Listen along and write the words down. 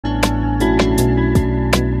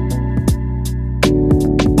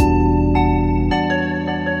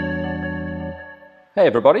Hey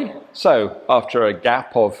everybody, so after a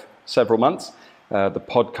gap of several months, the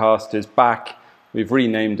podcast is back. We've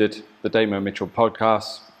renamed it the Damo Mitchell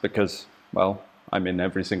Podcast because, well, I'm in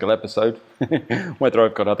every single episode. Whether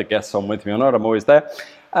I've got other guests on with me or not, I'm always there.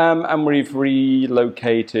 And we've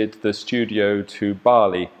relocated the studio to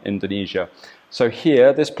Bali, Indonesia. So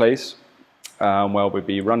here, this place, where we'll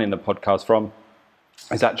be running the podcast from,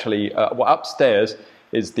 is actually, upstairs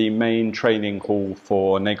is the main training hall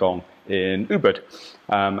for Gong in Ubud.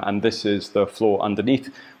 And this is the floor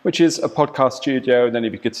underneath, which is a podcast studio. And then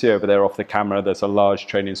if you could see over there off the camera, there's a large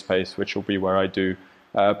training space, which will be where I do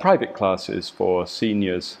private classes for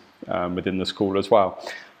seniors within the school as well.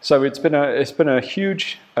 So it's been a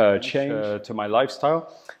huge change to my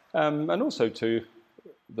lifestyle and also to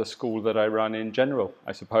the school that I run in general,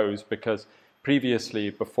 I suppose, because previously,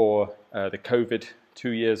 before the COVID 2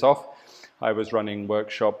 years off, I was running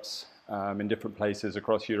workshops in different places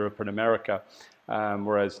across Europe and America,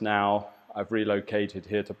 whereas now I've relocated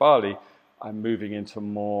here to Bali. I'm moving into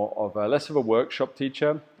more of less of a workshop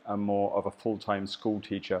teacher and more of a full-time school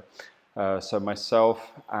teacher. So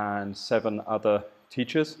myself and 7 other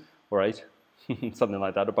teachers, or 8, something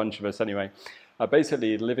like that, a bunch of us anyway, are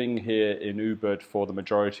basically living here in Ubud for the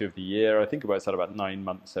majority of the year. I think it works out about 9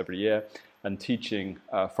 months every year, and teaching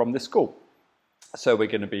from this school. So we're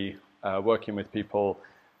going to be working with people,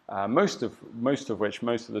 most of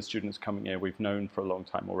the students coming here we've known for a long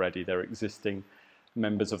time already. They're existing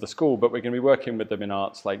members of the school, but we're going to be working with them in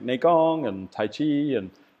arts like Gong and Tai Chi and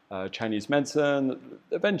Chinese medicine,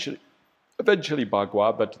 eventually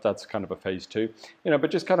Bagua, but that's kind of a phase 2. But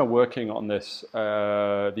just kind of working on these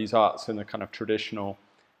arts in a kind of traditional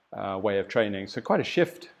way of training. So quite a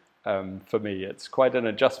shift for me. It's quite an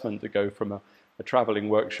adjustment to go from a traveling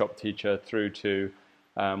workshop teacher through to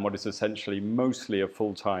what is essentially mostly a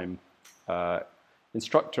full-time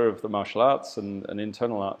instructor of the martial arts and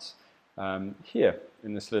internal arts here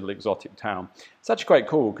in this little exotic town. It's actually quite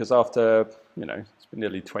cool because after, it's been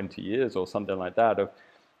nearly 20 years or something like that of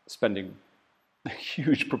spending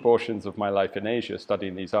huge proportions of my life in Asia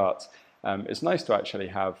studying these arts, it's nice to actually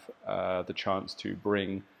have the chance to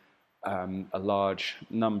bring a large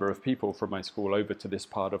number of people from my school over to this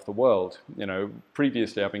part of the world.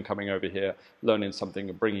 Previously I've been coming over here, learning something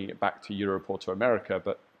and bringing it back to Europe or to America,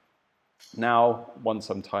 but now, once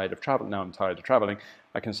I'm tired of traveling,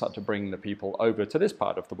 I can start to bring the people over to this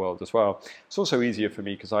part of the world as well. It's also easier for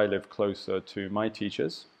me because I live closer to my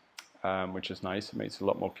teachers, which is nice. It makes it a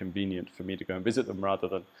lot more convenient for me to go and visit them rather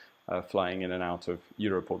than flying in and out of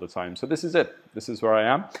Europe all the time. So this is it. This is where I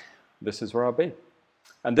am. This is where I'll be.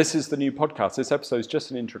 And this is the new podcast. This episode is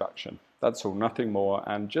just an introduction. That's all, nothing more.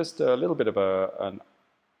 And just a little bit of a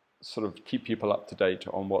sort of keep people up to date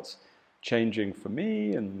on what's changing for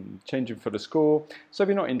me and changing for the school. So if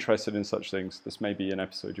you're not interested in such things, this may be an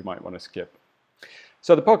episode you might want to skip.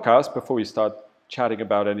 So the podcast, before we start chatting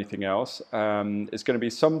about anything else, is going to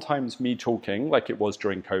be sometimes me talking, like it was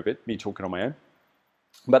during COVID, me talking on my own.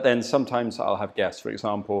 But then sometimes I'll have guests. For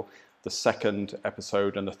example, the 2nd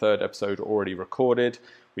episode and the 3rd episode are already recorded.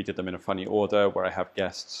 We did them in a funny order where I have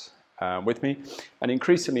guests with me. And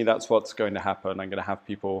increasingly that's what's going to happen. I'm going to have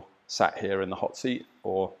people sat here in the hot seat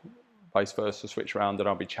or vice versa, switch around, and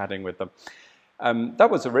I'll be chatting with them. That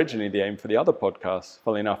was originally the aim for the other podcast.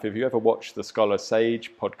 Funnily enough, if you ever watched the Scholar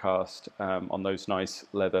Sage podcast on those nice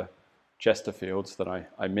leather Chesterfields that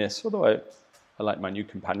I miss, although I like my new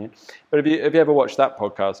companion. But if you ever watched that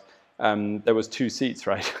podcast, there was 2 seats,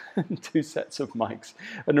 right? 2 sets of mics.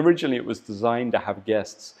 And originally it was designed to have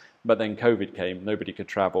guests, but then COVID came, nobody could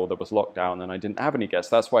travel, there was lockdown, and I didn't have any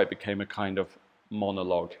guests. That's why it became a kind of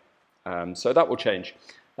monologue. So that will change.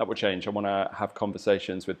 That will change. I want to have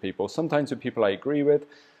conversations with people, sometimes with people I agree with,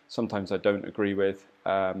 sometimes I don't agree with,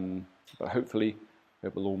 but hopefully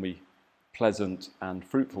it will all be pleasant and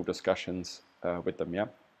fruitful discussions with them, yeah?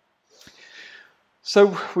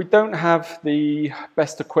 So we don't have the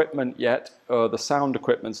best equipment yet. The sound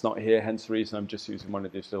equipment's not here, hence the reason I'm just using one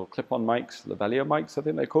of these little clip-on mics, lavalier mics, I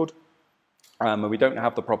think they're called. And we don't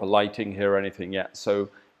have the proper lighting here or anything yet. So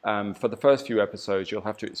for the first few episodes, you'll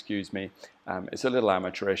have to excuse me. It's a little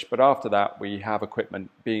amateurish, but after that, we have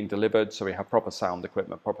equipment being delivered. So we have proper sound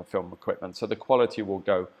equipment, proper film equipment. So the quality will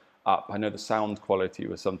go up. I know the sound quality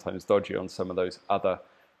was sometimes dodgy on some of those other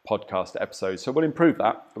podcast episodes. So we'll improve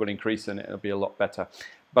that, we'll increase it, and it'll be a lot better.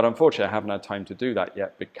 But unfortunately, I haven't had time to do that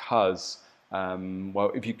yet because,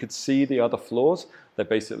 well, if you could see the other floors, they're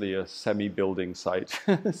basically a semi-building site.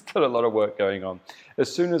 There's still a lot of work going on.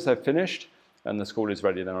 As soon as they're finished and the school is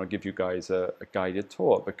ready, then I'll give you guys a guided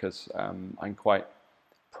tour because I'm quite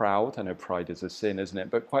proud. I know pride is a sin, isn't it?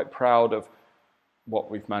 But quite proud of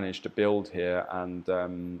what we've managed to build here, and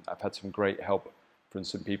I've had some great help from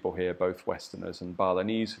some people here, both Westerners and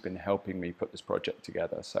Balinese, who've been helping me put this project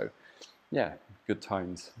together. So yeah, good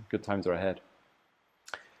times are ahead.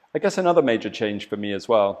 I guess another major change for me as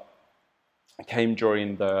well came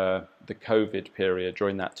during the COVID period,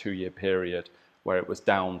 during that 2-year period where it was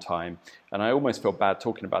downtime. And I almost feel bad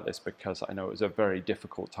talking about this because I know it was a very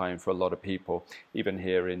difficult time for a lot of people. Even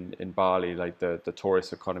here in Bali, like the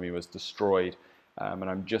tourist economy was destroyed. And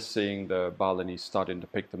I'm just seeing the Balinese starting to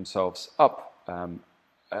pick themselves up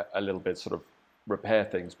a little bit, sort of repair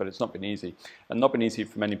things, but it's not been easy. And not been easy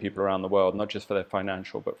for many people around the world, not just for their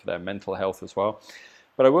financial, but for their mental health as well.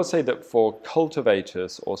 But I will say that for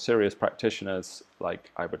cultivators or serious practitioners,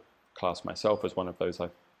 like I would class myself as one of those, I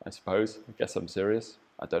suppose. I guess I'm serious.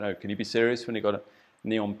 I don't know. Can you be serious when you've got a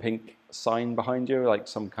neon pink sign behind you, like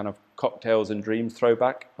some kind of cocktails and dreams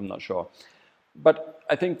throwback? I'm not sure. But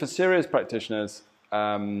I think for serious practitioners,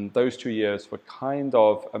 those 2 years were kind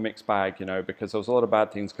of a mixed bag, you know, because there was a lot of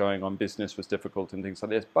bad things going on. Business was difficult and things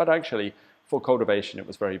like this. But actually, for cultivation, it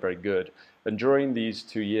was very, very good. And during these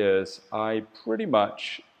 2 years, I pretty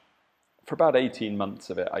much, for about 18 months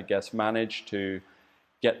of it, I guess, managed to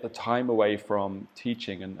get the time away from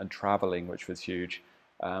teaching and traveling, which was huge,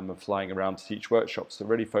 and flying around to teach workshops, to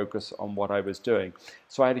really focus on what I was doing.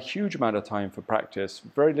 So I had a huge amount of time for practice,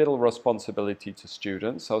 very little responsibility to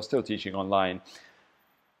students. I was still teaching online.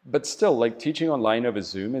 But still, like, teaching online over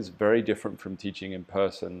Zoom is very different from teaching in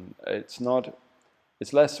person. It's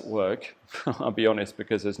less work, I'll be honest,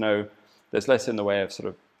 because there's less in the way of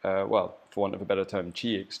sort of, well, for want of a better term, chi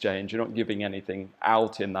exchange. You're not giving anything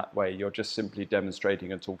out in that way. You're just simply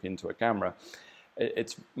demonstrating and talking to a camera.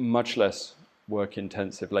 It's much less work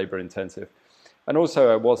intensive, labor intensive. And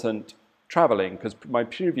also I wasn't traveling, because my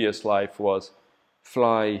previous life was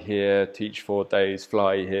fly here, teach 4 days,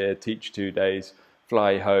 fly here, teach 2 days,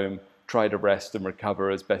 fly home, try to rest and recover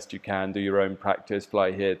as best you can, do your own practice, fly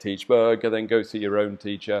here, teach burger, then go see your own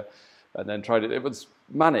teacher, and then it was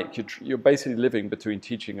manic. You're basically living between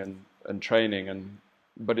teaching and training,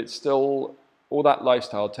 but it's still, all that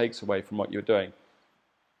lifestyle takes away from what you're doing.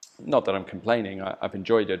 Not that I'm complaining, I've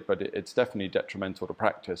enjoyed it, but it's definitely detrimental to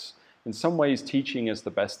practice. In some ways, teaching is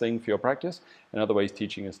the best thing for your practice. In other ways,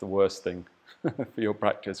 teaching is the worst thing for your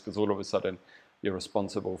practice, because all of a sudden you're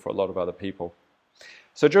responsible for a lot of other people.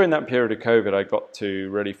 So during that period of COVID, I got to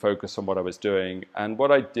really focus on what I was doing. And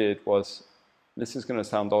what I did was, this is going to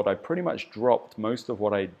sound odd, I pretty much dropped most of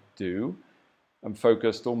what I do and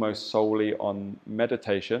focused almost solely on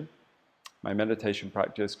meditation, my meditation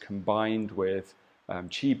practice, combined with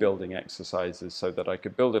chi building exercises, so that I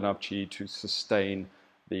could build enough chi to sustain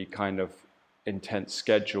the kind of intense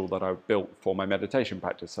schedule that I built for my meditation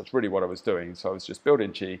practice. That's really what I was doing. So I was just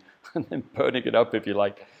building chi and then burning it up, if you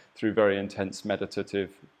like, through very intense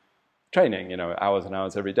meditative training, you know, hours and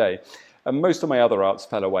hours every day. And most of my other arts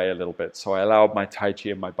fell away a little bit. So I allowed my Tai Chi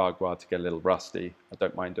and my Bagua to get a little rusty. I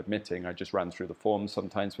don't mind admitting. I just ran through the forms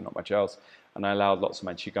sometimes, but not much else. And I allowed lots of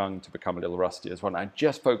my Qigong to become a little rusty as well. And I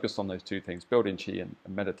just focused on those 2 things, building Qi and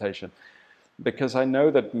meditation. Because I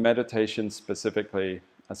know that meditation specifically,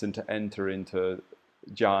 as in to enter into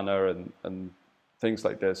jhana and things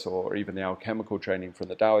like this, or even the alchemical training from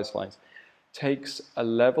the Taoist lines, takes a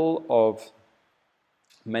level of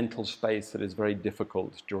mental space that is very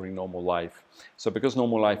difficult during normal life. So because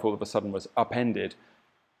normal life all of a sudden was upended,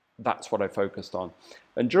 that's what I focused on.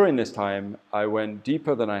 And during this time, I went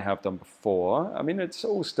deeper than I have done before. I mean, it's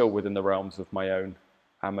all still within the realms of my own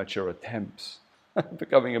amateur attempts,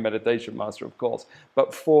 becoming a meditation master, of course.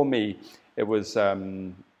 But for me, it was,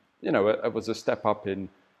 you know, it was a step up in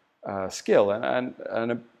skill and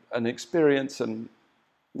an experience, and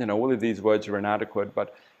you know, all of these words are inadequate,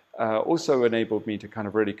 but also enabled me to kind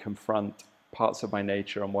of really confront parts of my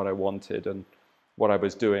nature and what I wanted and what I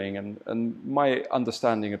was doing, and my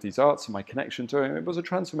understanding of these arts and my connection to it. It was a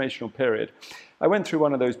transformational period. I went through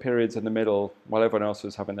one of those periods in the middle while everyone else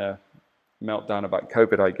was having their meltdown about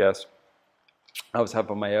COVID, I guess. I was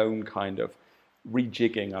having my own kind of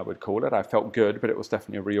rejigging, I would call it. I felt good, but it was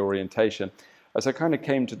definitely a reorientation. As I kind of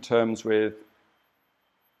came to terms with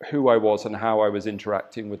who I was and how I was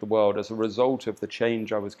interacting with the world as a result of the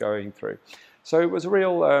change I was going through. So it was a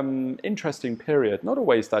real interesting period. Not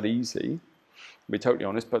always that easy, to be totally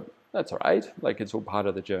honest, but that's all right. Like, it's all part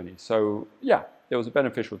of the journey. So yeah, it was a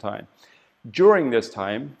beneficial time. During this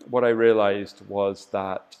time, what I realized was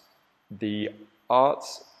that the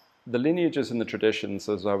arts, the lineages and the traditions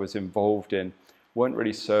as I was involved in weren't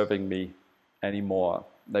really serving me anymore.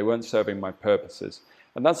 They weren't serving my purposes.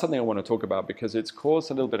 And that's something I want to talk about because it's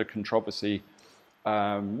caused a little bit of controversy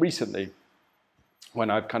recently. when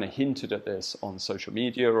I've kind of hinted at this on social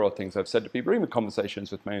media or things I've said to people, even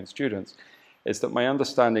conversations with my own students, is that my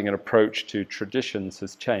understanding and approach to traditions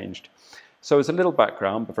has changed. So as a little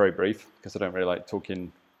background, but very brief, because I don't really like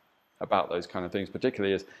talking about those kind of things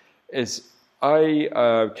particularly, is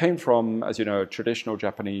I came from, as you know, a traditional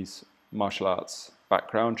Japanese martial arts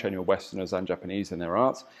background, training Westerners and Japanese in their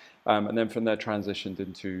arts, and then from there transitioned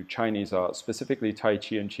into Chinese arts, specifically Tai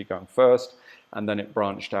Chi and Qigong first, and then it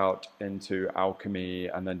branched out into alchemy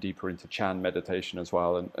and then deeper into Chan meditation as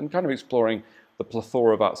well, and kind of exploring the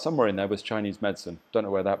plethora of arts. Somewhere in there was Chinese medicine. Don't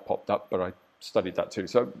know where that popped up, but I studied that too.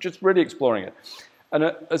 So just really exploring it.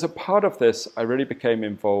 And as a part of this, I really became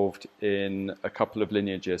involved in a couple of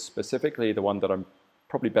lineages, specifically the one that I'm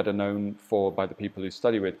probably better known for by the people who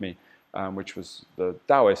study with me, which was the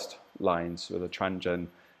Taoist lines, or the Chuanzhen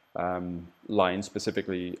line,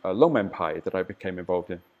 specifically Longmen Pai, that I became involved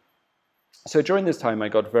in. So during this time, I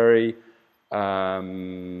got very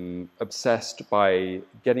obsessed by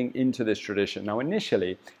getting into this tradition. Now,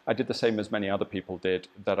 initially, I did the same as many other people did,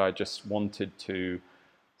 that I just wanted to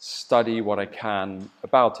study what I can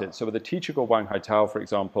about it. So with the teacher called Wang Haitao, for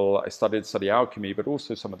example, I study alchemy, but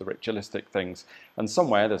also some of the ritualistic things. And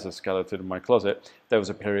somewhere, there's a skeleton in my closet, there was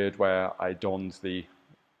a period where I donned the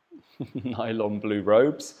nylon blue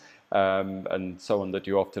robes and so on that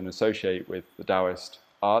you often associate with the Taoist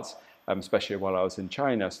arts, especially while I was in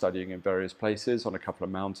China studying in various places on a couple of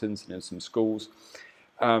mountains and in some schools,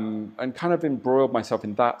 and kind of embroiled myself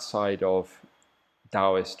in that side of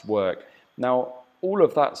Taoist work. Now, all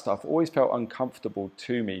of that stuff always felt uncomfortable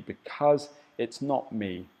to me because it's not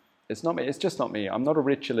me. It's not me. It's just not me. I'm not a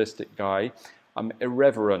ritualistic guy. I'm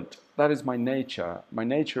irreverent. That is my nature. My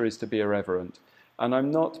nature is to be irreverent. And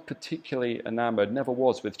I'm not particularly enamored, never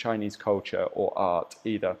was, with Chinese culture or art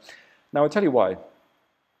either. Now, I'll tell you why.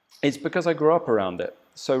 It's because I grew up around it.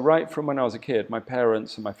 So right from when I was a kid, my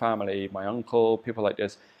parents and my family, my uncle, people like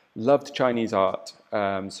this, loved Chinese art.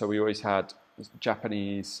 So we always had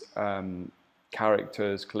Japanese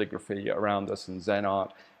characters, calligraphy around us, and Zen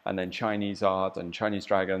art, and then Chinese art and Chinese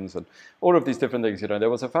dragons and all of these different things. You know, there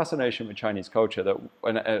was a fascination with Chinese culture,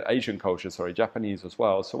 Asian culture, Japanese as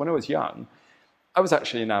well. So when I was young, I was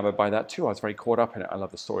actually enamored by that too. I was very caught up in it. I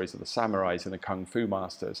love the stories of the samurais and the kung fu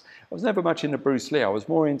masters. I was never much into Bruce Lee. I was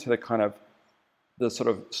more into the sort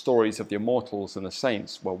of stories of the immortals and the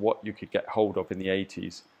saints, well, what you could get hold of in the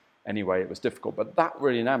 80s. Anyway, it was difficult, but that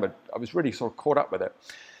really enamored. I was really sort of caught up with it.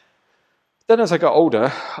 Then as I got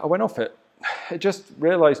older, I went off it. I just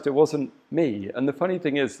realized it wasn't me. And the funny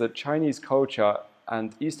thing is that Chinese culture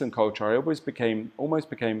and Eastern culture, I almost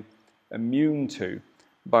became immune to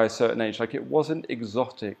by a certain age. Like, it wasn't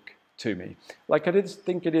exotic to me. Like I did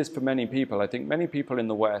think it is for many people. I think many people in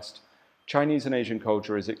the West, Chinese and Asian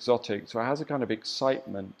culture is exotic. So it has a kind of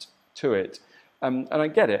excitement to it. And I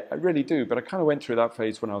get it, I really do. But I kind of went through that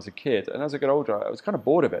phase when I was a kid. And as I got older, I was kind of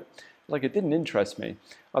bored of it. Like, it didn't interest me.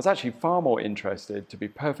 I was actually far more interested, to be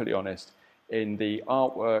perfectly honest, in the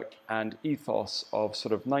artwork and ethos of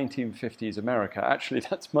sort of 1950s America. Actually,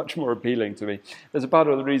 that's much more appealing to me. There's a part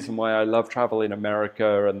of the reason why I love travel in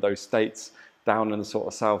America and those states down in the sort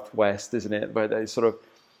of Southwest, isn't it? Where they sort of,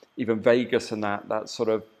 even Vegas and that sort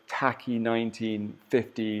of tacky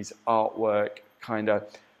 1950s artwork kind of,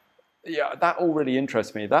 yeah, that all really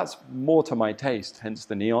interests me. That's more to my taste, hence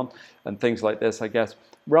the neon and things like this, I guess,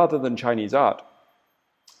 rather than Chinese art.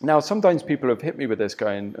 Now, sometimes people have hit me with this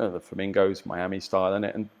going, oh, the flamingos, Miami style,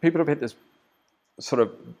 and people have hit this sort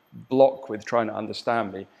of block with trying to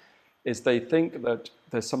understand me, is they think that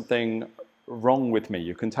there's something wrong with me.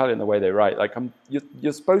 You can tell in the way they write. Like,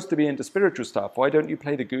 you're supposed to be into spiritual stuff. Why don't you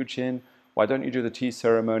play the guqin? Why don't you do the tea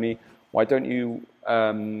ceremony? Why don't you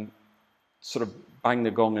sort of bang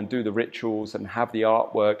the gong and do the rituals and have the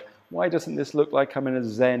artwork? Why doesn't this look like I'm in a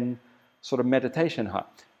Zen sort of meditation hut?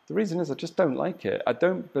 The reason is I just don't like it. I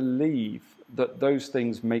don't believe that those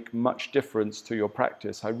things make much difference to your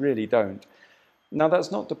practice. I really don't. Now,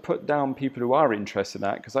 that's not to put down people who are interested in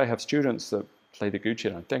that, because I have students that play the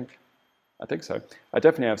guqin, I think so. I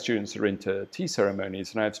definitely have students that are into tea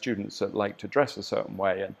ceremonies, and I have students that like to dress a certain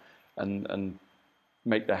way and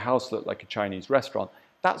make their house look like a Chinese restaurant.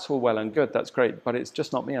 That's all well and good, that's great, but it's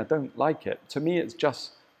just not me. I don't like it. To me, it's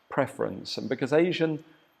just preference. And because Asian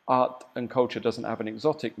art and culture doesn't have an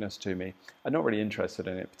exoticness to me, I'm not really interested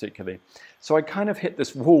in it particularly. So I kind of hit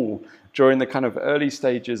this wall during the kind of early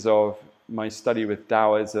stages of my study with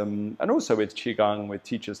Taoism, and also with Qigong, with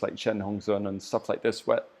teachers like Shen Hongzun and stuff like this,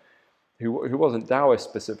 who wasn't Taoist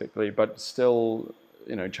specifically, but still,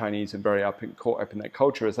 you know, Chinese and very caught up in their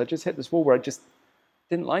culture. As I just hit this wall where I just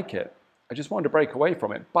didn't like it. I just wanted to break away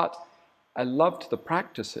from it. But I loved the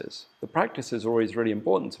practices. The practices are always really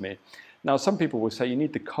important to me. Now, some people will say you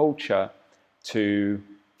need the culture to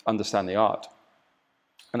understand the art.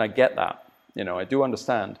 And I get that. I do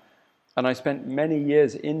understand. And I spent many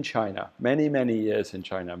years in China, many years in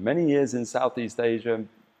China, many years in Southeast Asia,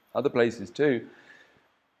 other places too.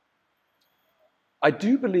 I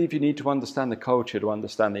do believe you need to understand the culture to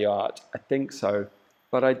understand the art. I think so.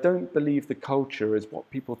 But I don't believe the culture is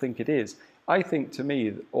what people think it is. I think, to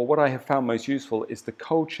me, or what I have found most useful, is the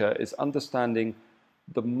culture is understanding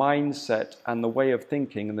the mindset and the way of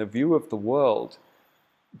thinking and the view of the world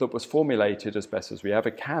that was formulated, as best as we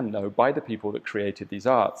ever can know, by the people that created these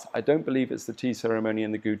arts. I don't believe it's the tea ceremony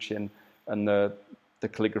and the guqin and the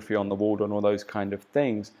calligraphy on the wall and all those kind of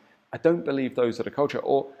things. I don't believe those are the culture.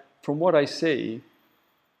 Or from what I see,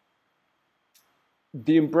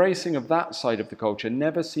 the embracing of that side of the culture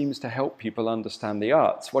never seems to help people understand the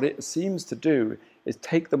arts. What it seems to do is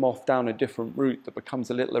take them off down a different route that becomes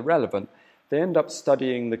a little irrelevant. They end up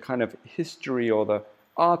studying the kind of history or the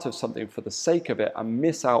art of something for the sake of it and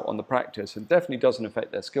miss out on the practice, and definitely doesn't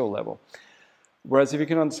affect their skill level. Whereas if you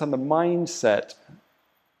can understand the mindset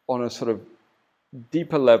on a sort of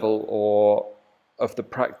deeper level, or of the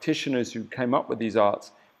practitioners who came up with these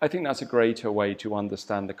arts, I think that's a greater way to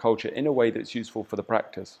understand the culture in a way that's useful for the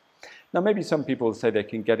practice. Now, maybe some people say they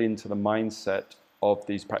can get into the mindset of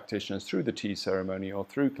these practitioners through the tea ceremony or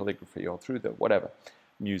through calligraphy or through the whatever,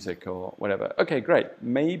 music or whatever. Okay, great.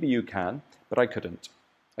 Maybe you can, but I couldn't.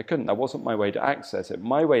 That wasn't my way to access it.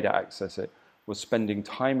 My way to access it was spending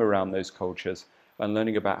time around those cultures and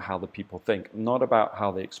learning about how the people think, not about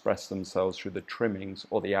how they express themselves through the trimmings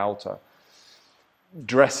or the outer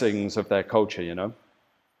dressings of their culture,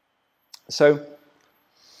 So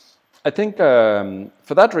I think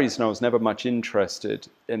for that reason, I was never much interested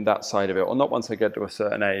in that side of it, or not once I get to a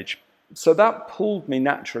certain age. So that pulled me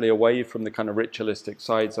naturally away from the kind of ritualistic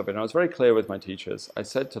sides of it. And I was very clear with my teachers. I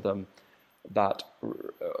said to them that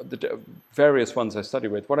the various ones I study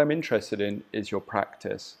with, what I'm interested in is your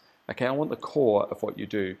practice. Okay, I want the core of what you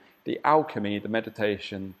do. The alchemy, the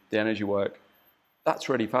meditation, the energy work, that's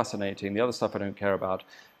really fascinating. The other stuff I don't care about.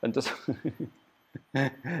 And just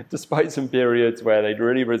despite some periods where they'd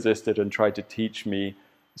really resisted and tried to teach me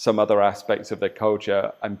some other aspects of their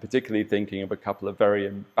culture, I'm particularly thinking of a couple of very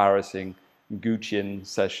embarrassing guqin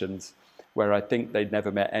sessions where I think they'd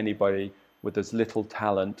never met anybody with as little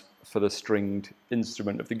talent for the stringed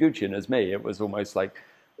instrument of the guqin as me. It was almost like,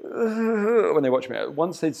 when they watched me,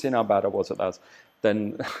 once they'd seen how bad I was at that,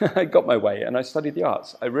 then I got my way and I studied the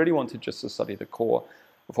arts. I really wanted just to study the core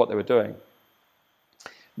of what they were doing.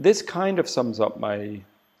 This kind of sums up my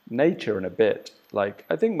nature in a bit. Like,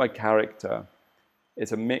 I think my character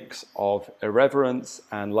is a mix of irreverence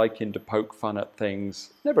and liking to poke fun at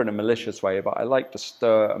things, never in a malicious way, but I like to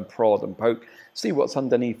stir and prod and poke, see what's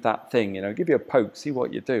underneath that thing, give you a poke, see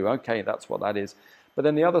what you do. Okay, that's what that is. But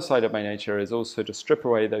then the other side of my nature is also to strip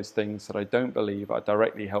away those things that I don't believe are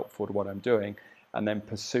directly helpful to what I'm doing and then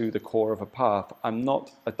pursue the core of a path. I'm not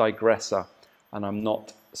a digressor, and I'm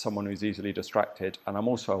not someone who's easily distracted, and I'm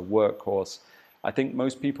also a workhorse. I think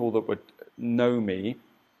most people that would know me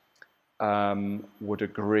would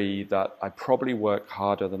agree that I probably work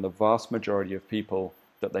harder than the vast majority of people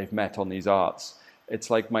that they've met on these arts. It's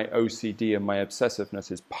like my OCD and my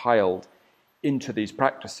obsessiveness is piled into these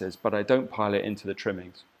practices, but I don't pile it into the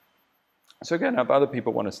trimmings. So again, if other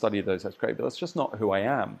people want to study those, that's great, but that's just not who I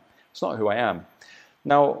am. It's not who I am.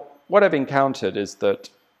 Now, what I've encountered is that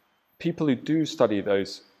people who do study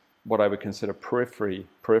those, what I would consider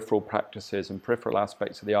peripheral practices and peripheral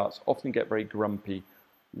aspects of the arts, often get very grumpy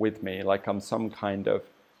with me, like I'm some kind of,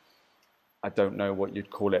 I don't know what you'd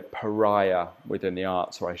call it, pariah within the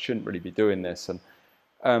arts, or I shouldn't really be doing this. And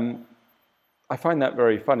I find that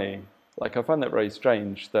very funny. Like, I find that very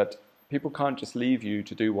strange that people can't just leave you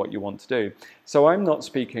to do what you want to do. So I'm not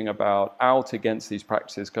speaking about out against these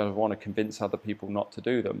practices because I want to convince other people not to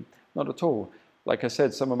do them. Not at all. Like I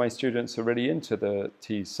said, some of my students are really into the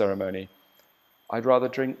tea ceremony. I'd rather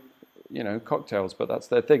drink, cocktails, but that's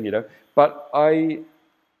their thing, But I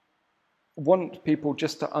want people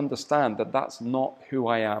just to understand that that's not who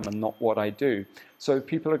I am and not what I do. So if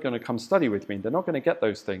people are going to come study with me, they're not going to get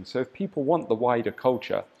those things. So if people want the wider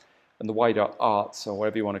culture and the wider arts, or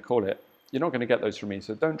whatever you want to call it, you're not going to get those from me,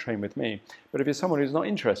 so don't train with me. But if you're someone who's not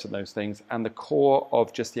interested in those things, and the core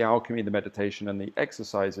of just the alchemy, the meditation, and the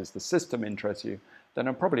exercises, the system interests you, then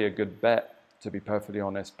I'm probably a good bet, to be perfectly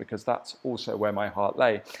honest, because that's also where my heart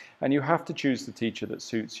lay. And you have to choose the teacher that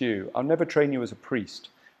suits you. I'll never train you as a priest.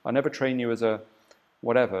 I'll never train you as a,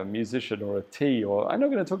 whatever, musician or a tea, or I'm not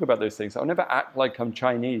going to talk about those things. I'll never act like I'm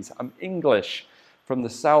Chinese. I'm English. from the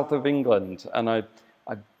south of England, and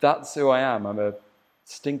that's who I am. I'm a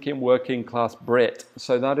stinking working class Brit,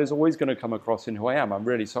 so that is always going to come across in who I am. I'm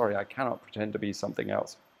really sorry, I cannot pretend to be something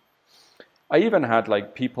else. I even had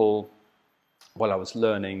like people, while I was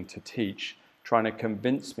learning to teach, trying to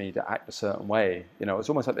convince me to act a certain way. You know, it's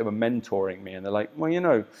almost like they were mentoring me, and they're like, well, you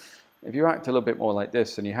know, if you act a little bit more like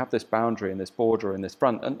this, and you have this boundary and this border and this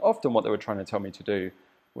front, and often what they were trying to tell me to do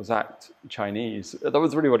was act Chinese. That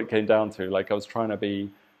was really what it came down to. Like I was trying to be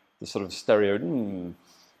the sort of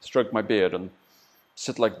stroke my beard and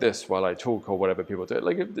sit like this while I talk or whatever people do.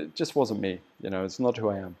 Like it just wasn't me, you know, it's not who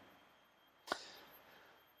I am.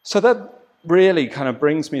 So that really kind of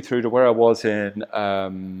brings me through to where I was in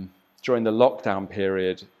during the lockdown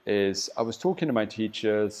period. Is I was talking to my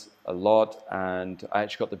teachers a lot, and I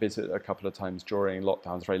actually got to visit a couple of times during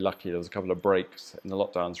lockdown. I was very lucky. There was a couple of breaks in the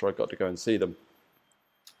lockdowns where I got to go and see them.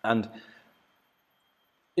 And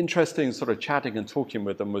interesting sort of chatting and talking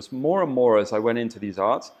with them was more and more as I went into these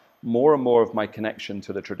arts, more and more of my connection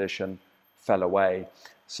to the tradition fell away.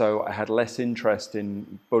 So I had less interest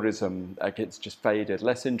in Buddhism, like it's just faded,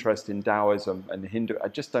 less interest in Taoism and Hindu. I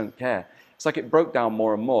just don't care. It's like it broke down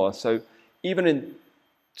more and more. So even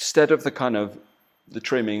instead of the kind of the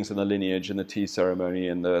trimmings and the lineage and the tea ceremony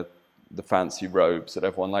and the fancy robes that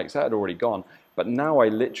everyone likes, that had already gone. But now I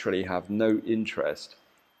literally have no interest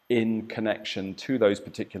in connection to those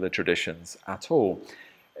particular traditions at all.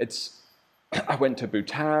 I went to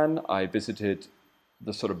Bhutan, I visited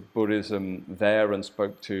the sort of Buddhism there and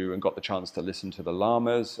spoke to and got the chance to listen to the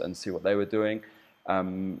lamas and see what they were doing.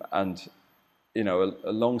 And, you know,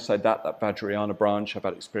 alongside that Vajrayana branch, I've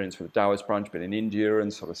had experience with the Taoist branch, been in India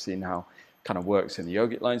and sort of seen how it kind of works in the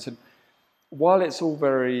yogic lines. And while it's all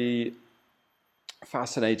very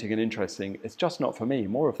fascinating and interesting, it's just not for me.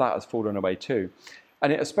 More of that has fallen away too.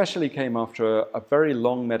 And it especially came after a very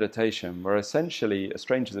long meditation where essentially, as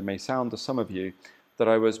strange as it may sound to some of you, that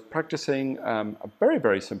I was practicing a very,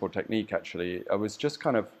 very simple technique actually. I was just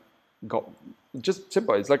kind of just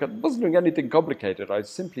simple. It's like I wasn't doing anything complicated. I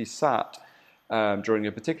simply sat during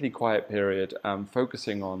a particularly quiet period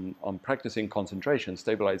focusing on practicing concentration,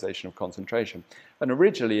 stabilization of concentration. And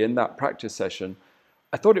originally in that practice session,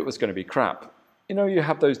 I thought it was going to be crap. You know, you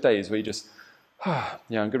have those days where you just,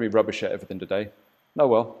 yeah, I'm going to be rubbish at everything today. Oh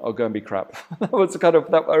well, I'll go and be crap. That was kind of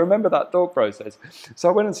that. I remember that thought process. So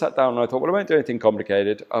I went and sat down and I thought, well, I won't do anything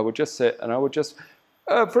complicated. I would just sit and I would just,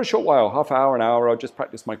 for a short while, half hour, an hour, I'll just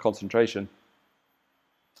practice my concentration.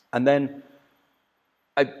 And then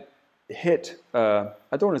I hit, I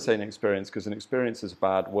don't want to say an experience because an experience is a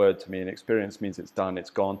bad word to me. An experience means it's done, it's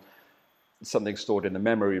gone. It's something stored in the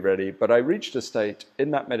memory ready. But I reached a state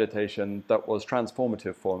in that meditation that was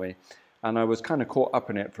transformative for me. And I was kind of caught up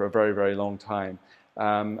in it for a very, very long time.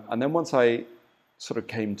 And then once I sort of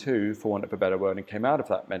came to, for want of a better word, and came out of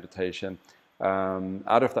that meditation,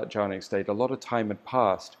 out of that jhanic state, a lot of time had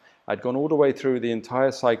passed. I'd gone all the way through the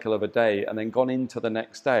entire cycle of a day and then gone into the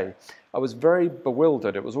next day. I was very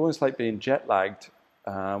bewildered. It was almost like being jet lagged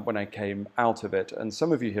when I came out of it. And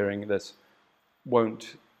some of you hearing this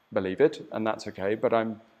won't believe it, and that's okay, but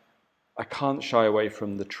I can't shy away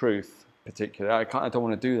from the truth particularly. I don't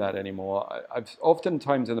want to do that anymore. I've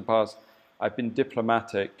oftentimes in the past, I've been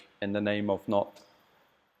diplomatic in the name of not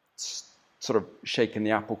sort of shaking the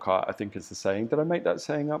apple cart, I think is the saying. Did I make that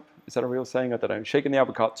saying up? Is that a real saying? I don't know. Shaking the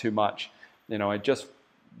apple cart too much. You know, I just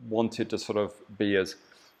wanted to sort of be as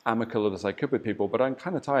amicable as I could with people, but I'm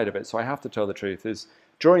kind of tired of it. So I have to tell the truth is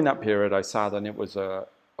during that period I sat and it was a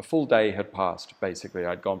full day had passed, basically.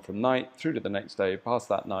 I'd gone from night through to the next day, past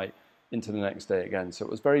that night, into the next day again. So it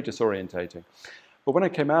was very disorientating. But when I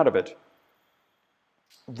came out of it,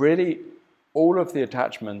 really all of the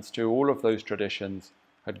attachments to all of those traditions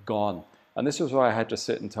had gone. And this was why I had to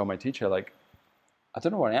sit and tell my teacher, like, I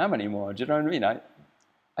don't know where I am anymore. Do you know what I mean? I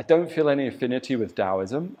don't feel any affinity with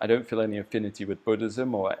Taoism. I don't feel any affinity with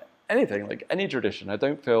Buddhism or anything, like any tradition. I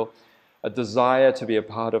don't feel a desire to be a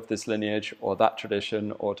part of this lineage or that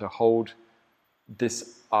tradition or to hold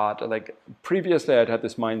this art. Like previously I'd had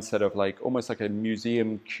this mindset of like almost like a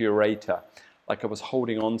museum curator, like I was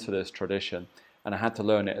holding on to this tradition and I had to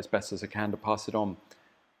learn it as best as I can to pass it on,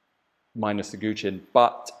 minus the Guchin.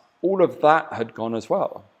 But all of that had gone as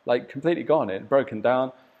well, like completely gone. It had broken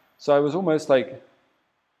down. So I was almost like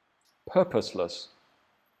purposeless,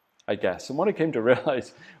 I guess. And what I came to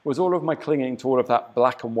realize was all of my clinging to all of that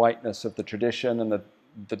black and whiteness of the tradition and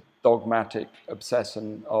the dogmatic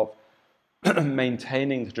obsession of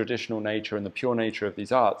maintaining the traditional nature and the pure nature of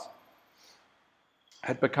these arts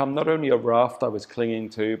had become not only a raft I was clinging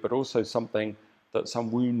to, but also something that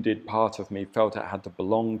some wounded part of me felt it had to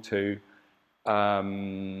belong to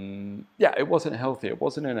yeah, it wasn't healthy. It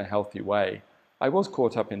wasn't in a healthy way. I was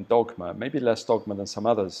caught up in dogma, maybe less dogma than some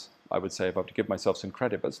others, I would say, if I were to give myself some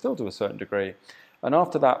credit, but still to a certain degree. And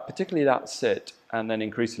after that, particularly that sit, and then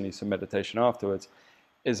increasingly some meditation afterwards,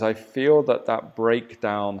 is I feel that that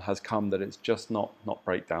breakdown has come, that it's just not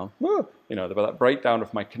breakdown. You know, that breakdown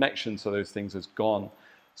of my connection to those things is gone,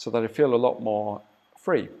 so that I feel a lot more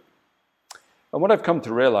free. And what I've come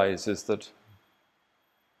to realize is that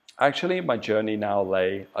actually my journey now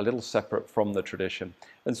lay a little separate from the tradition.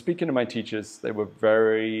 And speaking to my teachers, they were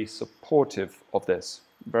very supportive of this,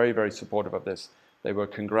 very, very supportive of this. They were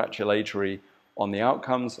congratulatory on the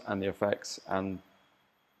outcomes and the effects, and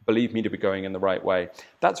believe me to be going in the right way.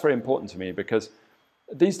 That's very important to me, because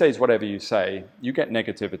these days, whatever you say, you get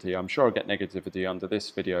negativity. I'm sure I'll get negativity under this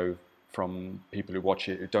video from people who watch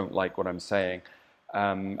it who don't like what I'm saying.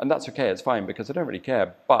 And that's okay, it's fine, because I don't really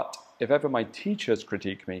care. But if ever my teachers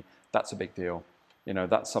critique me, that's a big deal. You know,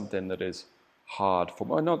 that's something that is hard for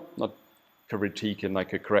me. Not critique in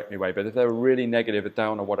like a correct me way, but if they were really negative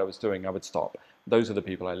down on what I was doing, I would stop. Those are the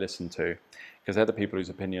people I listen to, because they're the people whose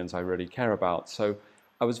opinions I really care about. So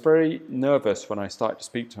I was very nervous when I started to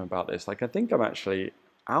speak to him about this. Like, I think I'm actually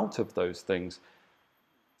out of those things.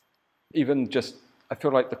 Even just, I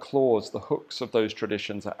feel like the claws, the hooks of those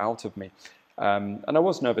traditions are out of me. And I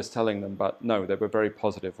was nervous telling them, but no, they were very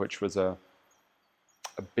positive, which was a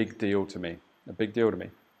big deal to me, a big deal to me.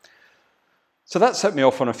 So that set me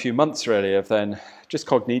off on a few months, really, of then just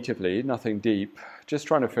cognitively, nothing deep, just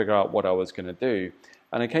trying to figure out what I was going to do.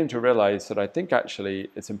 And I came to realize that I think actually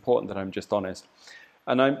it's important that I'm just honest.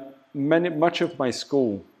 And much of my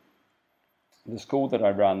school, the school that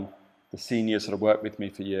I run, the seniors that have worked with me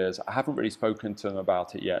for years, I haven't really spoken to them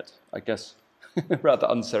about it yet. I guess rather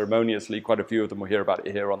unceremoniously, quite a few of them will hear about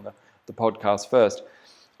it here on the podcast first.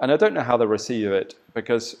 And I don't know how they'll receive it,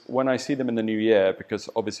 because when I see them in the new year, because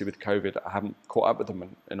obviously with COVID, I haven't caught up with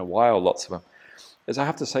them in a while, lots of them, is I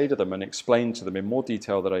have to say to them and explain to them in more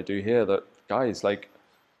detail than I do here that, guys, like,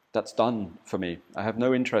 that's done for me. I have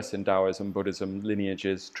no interest in Taoism, Buddhism,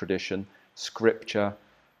 lineages, tradition, scripture.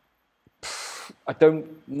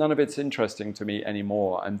 None of it's interesting to me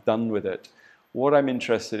anymore. I'm done with it. What I'm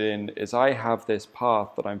interested in is I have this path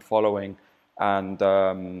that I'm following,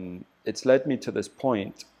 and it's led me to this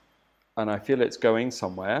point, and I feel it's going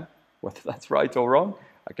somewhere. Whether that's right or wrong,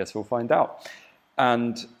 I guess we'll find out.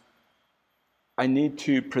 And I need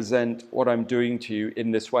to present what I'm doing to you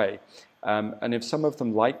in this way. And if some of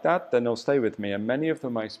them like that, then they'll stay with me. And many of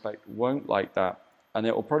them, I expect, won't like that. And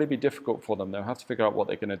it will probably be difficult for them. They'll have to figure out what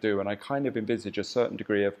they're going to do. And I kind of envisage a certain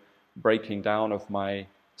degree of breaking down of my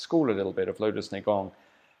school a little bit, of Lotus Gong.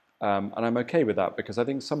 And I'm okay with that, because I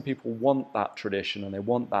think some people want that tradition, and they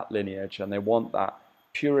want that lineage, and they want that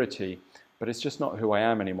purity. But it's just not who I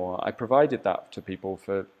am anymore. I provided that to people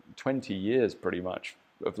for 20 years, pretty much,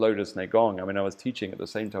 of Lotus Gong. I mean, I was teaching at the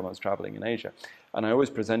same time I was traveling in Asia. And I always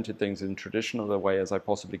presented things in traditional a way as I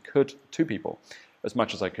possibly could to people, as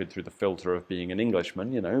much as I could through the filter of being an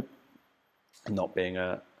Englishman, you know, not being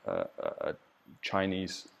a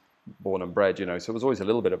Chinese born and bred, you know. So it was always a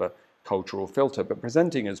little bit of a cultural filter, but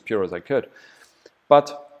presenting as pure as I could.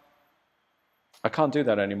 But I can't do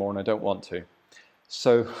that anymore, and I don't want to.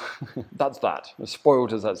 So that's that. As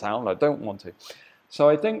spoiled as that sounds, I don't want to. So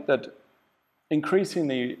I think that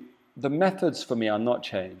increasingly, the methods for me are not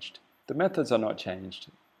changed. The methods are not changed.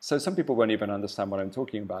 So some people won't even understand what I'm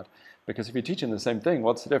talking about, because if you're teaching the same thing,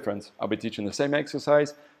 what's the difference? I'll be teaching the same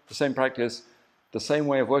exercise, the same practice, the same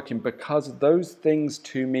way of working, because those things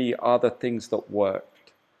to me are the things that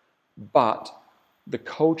worked. But the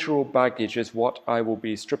cultural baggage is what I will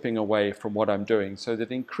be stripping away from what I'm doing, so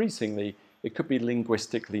that increasingly it could be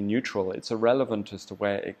linguistically neutral. It's irrelevant as to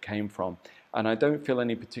where it came from. And I don't feel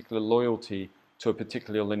any particular loyalty to a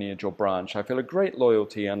particular lineage or branch. I feel a great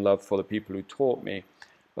loyalty and love for the people who taught me.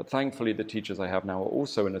 But thankfully, the teachers I have now are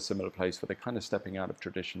also in a similar place, where they're kind of stepping out of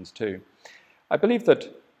traditions too. I believe that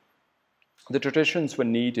the traditions were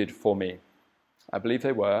needed for me. I believe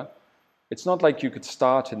they were. It's not like you could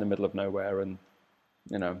start in the middle of nowhere and,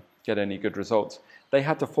 you know, get any good results. They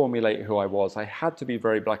had to formulate who I was. I had to be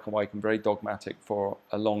very black and white and very dogmatic for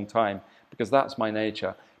a long time, because that's my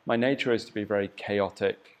nature. My nature is to be very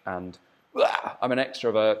chaotic, and I'm an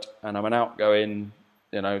extrovert, and I'm an outgoing,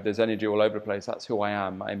 you know, there's energy all over the place. That's who I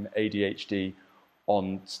am. I'm ADHD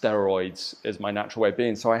on steroids is my natural way of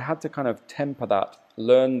being. So I had to kind of temper that,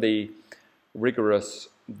 learn the rigorous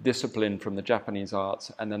discipline from the Japanese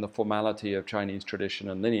arts, and then the formality of Chinese tradition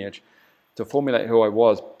and lineage to formulate who I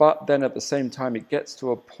was. But then at the same time, it gets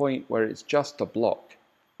to a point where it's just a block.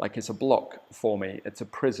 Like, it's a block for me. It's a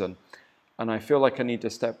prison. And I feel like I need to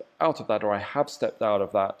step out of that, or I have stepped out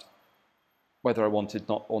of that, whether I wanted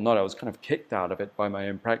not or not. I was kind of kicked out of it by my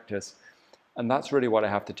own practice. And that's really what I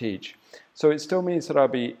have to teach. So it still means that I'll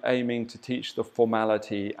be aiming to teach the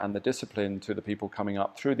formality and the discipline to the people coming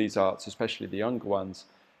up through these arts, especially the younger ones.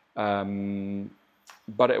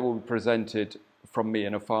 But it will be presented from me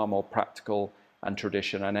in a far more practical and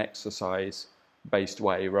tradition and exercise-based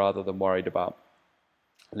way, rather than worried about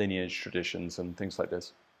lineage traditions and things like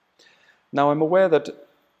this. Now, I'm aware that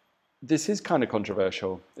this is kind of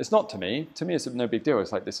controversial. It's not to me. To me, it's no big deal.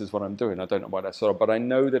 It's like, this is what I'm doing. I don't know what I saw, but I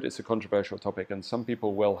know that it's a controversial topic, and some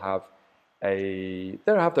people will have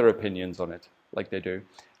they'll have their opinions on it, like they do,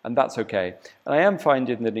 and that's okay. And I am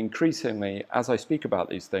finding that increasingly, as I speak about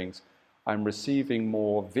these things, I'm receiving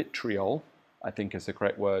more vitriol, I think is the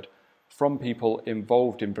correct word, from people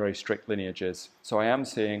involved in very strict lineages. So I am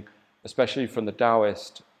seeing, especially from the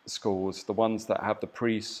Taoist schools, the ones that have the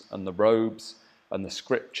priests and the robes and the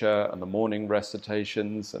scripture and the morning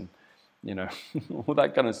recitations and, you know, all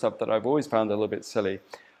that kind of stuff that I've always found a little bit silly.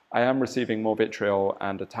 I am receiving more vitriol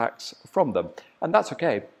and attacks from them. And that's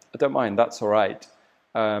okay. I don't mind. That's all right.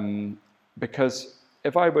 Because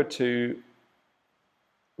if I were to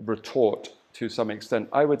retort to some extent,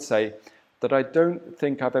 I would say that I don't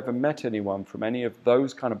think I've ever met anyone from any of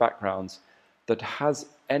those kind of backgrounds that has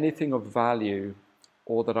anything of value,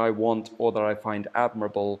 or that I want, or that I find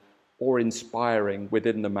admirable or inspiring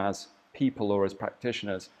within them as people or as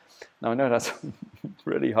practitioners. Now, I know that's a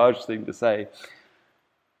really harsh thing to say,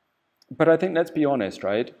 but I think, let's be honest,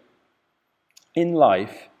 right? In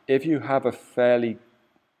life, if you have a fairly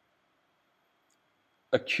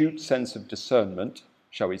acute sense of discernment,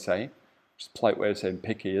 shall we say, which is a polite way of saying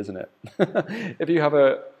picky, isn't it? If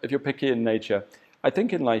you're picky in nature, I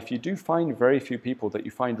think in life you do find very few people that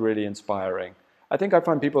you find really inspiring. I think I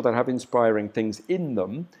find people that have inspiring things in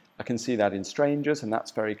them. I can see that in strangers, and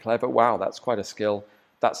that's very clever. Wow, that's quite a skill.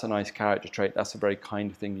 That's a nice character trait. That's a very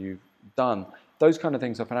kind thing you've done. Those kind of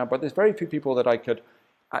things I find out. But there's very few people that I could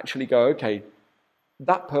actually go, okay,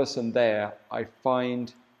 that person there I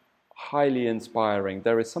find highly inspiring.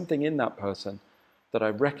 There is something in that person that I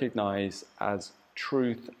recognize as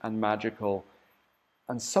truth and magical,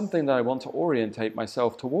 and something that I want to orientate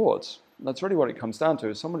myself towards. That's really what it comes down to.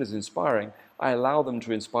 If someone is inspiring, I allow them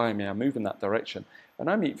to inspire me. I move in that direction. And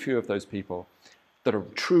I meet few of those people that are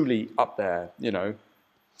truly up there, you know.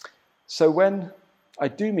 So when I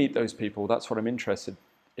do meet those people, that's what I'm interested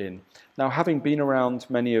in. Now, having been around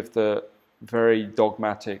many of the very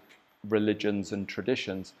dogmatic religions and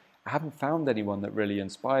traditions, I haven't found anyone that really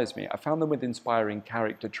inspires me. I found them with inspiring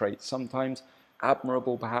character traits, sometimes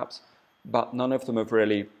admirable perhaps, but none of them have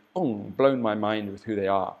really blown my mind with who they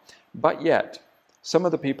are. But yet, some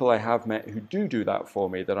of the people I have met who do that for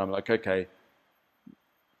me, that I'm like, okay,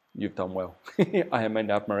 you've done well. I am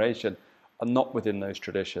in admiration, are not within those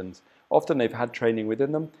traditions. Often they've had training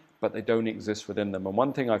within them, but they don't exist within them. And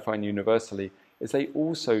one thing I find universally is they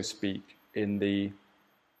also speak in the,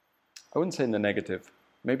 I wouldn't say in the negative,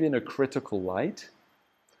 maybe in a critical light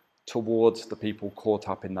towards the people caught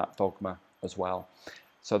up in that dogma as well.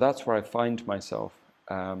 So that's where I find myself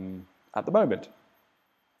at the moment.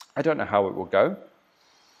 I don't know how it will go.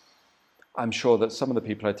 I'm sure that some of the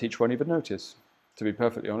people I teach won't even notice, to be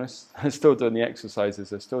perfectly honest. They're still doing the exercises,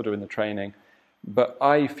 they're still doing the training, but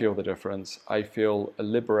I feel the difference. I feel a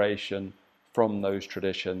liberation from those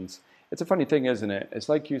traditions. It's a funny thing, isn't it? It's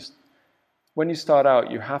like when you start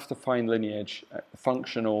out, you have to find lineage,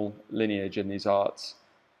 functional lineage in these arts.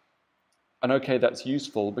 And okay, that's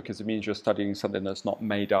useful because it means you're studying something that's not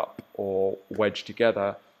made up or wedged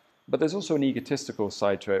together. But there's also an egotistical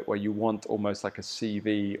side to it where you want almost like a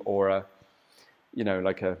CV or a, you know,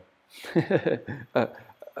 like a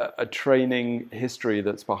a training history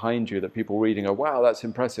that's behind you that people reading go, wow, that's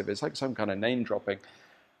impressive. It's like some kind of name dropping.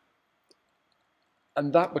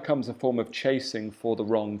 And that becomes a form of chasing for the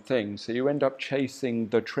wrong thing. So you end up chasing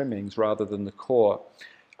the trimmings rather than the core.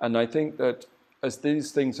 And I think that as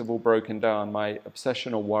these things have all broken down, my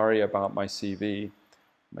obsession or worry about my CV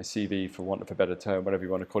for want of a better term, whatever you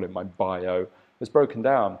want to call it, my bio, has broken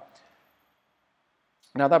down.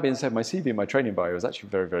 Now, that being said, my CV, my training bio is actually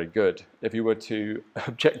very, very good. If you were to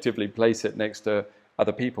objectively place it next to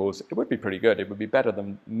other people's, it would be pretty good. It would be better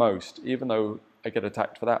than most, even though I get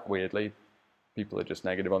attacked for that, weirdly. People are just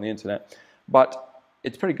negative on the internet. But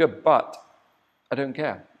it's pretty good, but I don't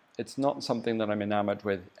care. It's not something that I'm enamored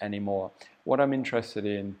with anymore. What I'm interested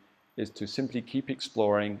in is to simply keep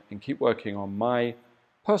exploring and keep working on my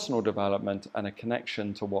personal development and a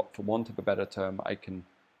connection to what, for want of a better term, I can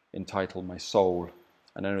entitle my soul.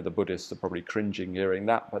 And I know the Buddhists are probably cringing hearing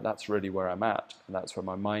that, but that's really where I'm at, and that's where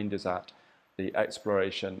my mind is at. the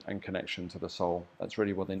exploration and connection to the soul. That's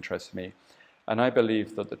really what interests me. And I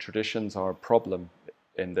believe that the traditions are a problem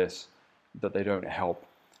in this, that they don't help.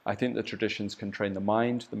 I think the traditions can train the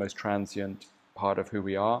mind, the most transient part of who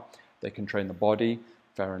we are. They can train the body,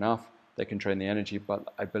 fair enough. They can train the energy,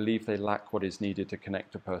 but I believe they lack what is needed to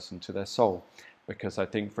connect a person to their soul. Because I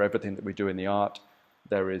think for everything that we do in the art,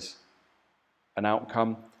 there is an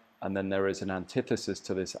outcome, and then there is an antithesis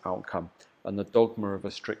to this outcome. And the dogma of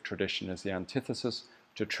a strict tradition is the antithesis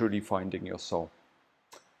to truly finding your soul.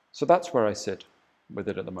 So that's where I sit with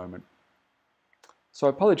it at the moment. So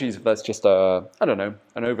apologies if that's just an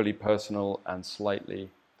overly personal and slightly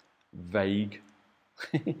vague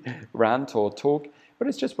rant or talk, but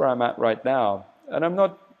it's just where I'm at right now. And I'm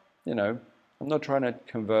not trying to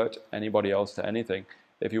convert anybody else to anything.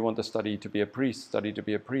 If you want to study to be a priest, study to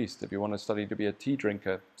be a priest. If you want to study to be a tea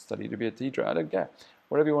drinker, study to be a tea drinker. I don't care.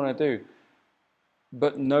 Whatever you want to do.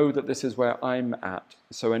 But know that this is where I'm at.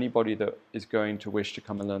 So anybody that is going to wish to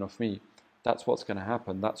come and learn off me, that's what's going to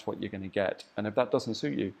happen. That's what you're going to get. And if that doesn't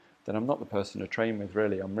suit you, then I'm not the person to train with,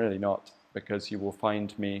 really. I'm really not, because you will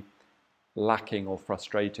find me lacking or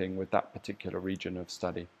frustrating with that particular region of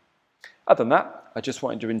study. Other than that, I just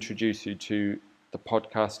wanted to introduce you to the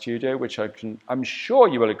podcast studio, which I'm sure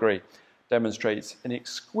you will agree, demonstrates an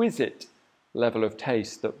exquisite level of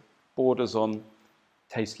taste that borders on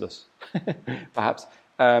tasteless, perhaps.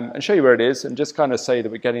 And show you where it is, and just kind of say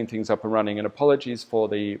that we're getting things up and running. And apologies for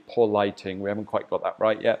the poor lighting. We haven't quite got that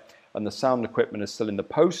right yet. And the sound equipment is still in the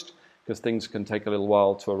post, because things can take a little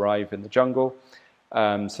while to arrive in the jungle.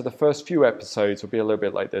 So the first few episodes will be a little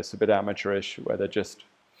bit like this, a bit amateurish, where they're just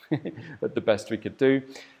at the best we could do.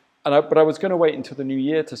 But I was going to wait until the new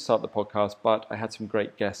year to start the podcast, but I had some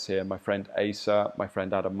great guests here. My friend Asa, my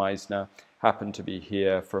friend Adam Meisner happened to be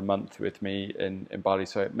here for a month with me in Bali,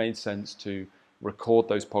 so it made sense to record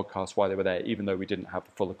those podcasts while they were there, even though we didn't have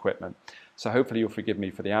the full equipment. So hopefully you'll forgive me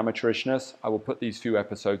for the amateurishness. I will put these few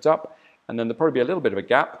episodes up, and then there'll probably be a little bit of a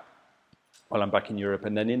gap while I'm back in Europe.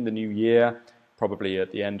 And then in the new year, probably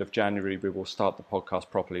at the end of January, we will start the podcast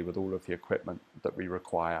properly with all of the equipment that we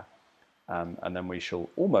require. And then we shall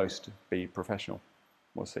almost be professional.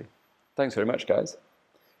 We'll see. Thanks very much, guys.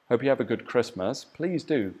 Hope you have a good Christmas. Please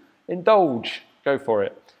do indulge. Go for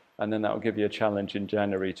it. And then that will give you a challenge in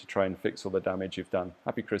January to try and fix all the damage you've done.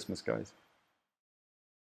 Happy Christmas, guys.